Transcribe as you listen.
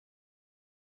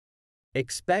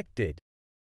Expected.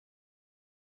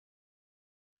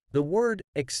 The word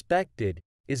expected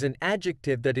is an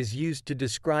adjective that is used to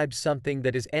describe something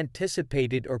that is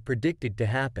anticipated or predicted to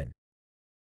happen.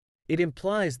 It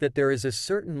implies that there is a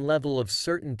certain level of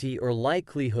certainty or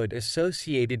likelihood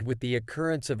associated with the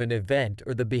occurrence of an event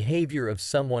or the behavior of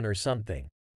someone or something.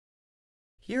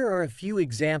 Here are a few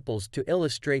examples to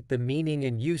illustrate the meaning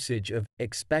and usage of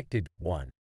expected. 1.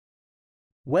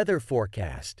 Weather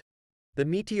forecast. The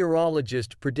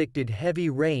meteorologist predicted heavy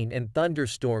rain and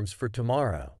thunderstorms for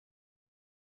tomorrow.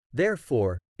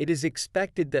 Therefore, it is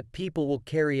expected that people will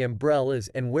carry umbrellas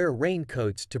and wear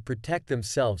raincoats to protect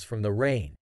themselves from the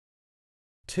rain.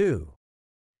 2.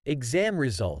 Exam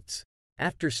results.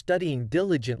 After studying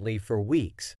diligently for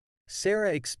weeks,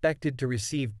 Sarah expected to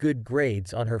receive good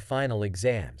grades on her final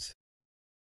exams.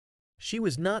 She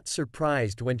was not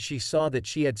surprised when she saw that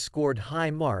she had scored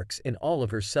high marks in all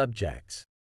of her subjects.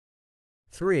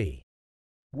 3.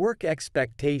 Work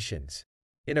expectations.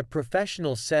 In a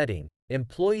professional setting,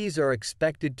 employees are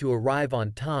expected to arrive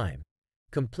on time,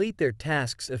 complete their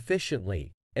tasks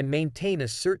efficiently, and maintain a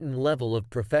certain level of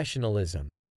professionalism.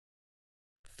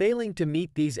 Failing to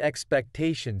meet these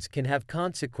expectations can have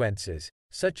consequences,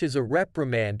 such as a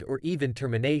reprimand or even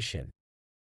termination.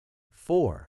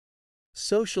 4.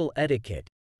 Social etiquette.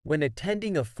 When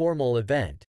attending a formal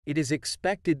event, it is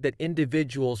expected that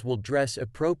individuals will dress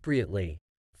appropriately,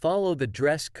 follow the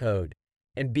dress code,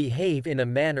 and behave in a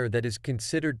manner that is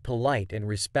considered polite and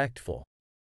respectful.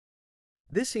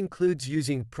 This includes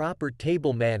using proper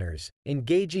table manners,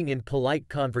 engaging in polite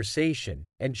conversation,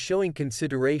 and showing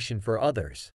consideration for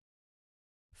others.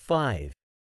 5.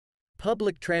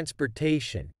 Public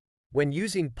transportation. When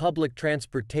using public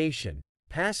transportation,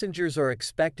 passengers are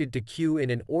expected to queue in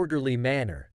an orderly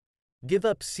manner, give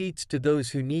up seats to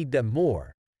those who need them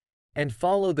more, and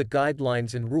follow the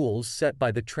guidelines and rules set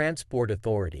by the transport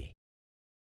authority.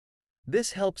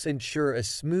 This helps ensure a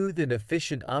smooth and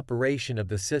efficient operation of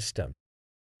the system.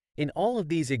 In all of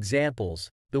these examples,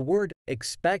 the word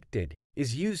expected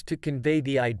is used to convey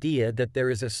the idea that there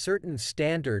is a certain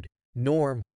standard,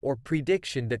 norm, or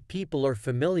prediction that people are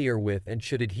familiar with and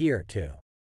should adhere to.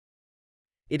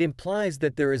 It implies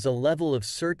that there is a level of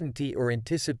certainty or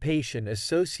anticipation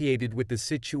associated with the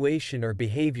situation or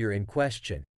behavior in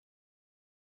question.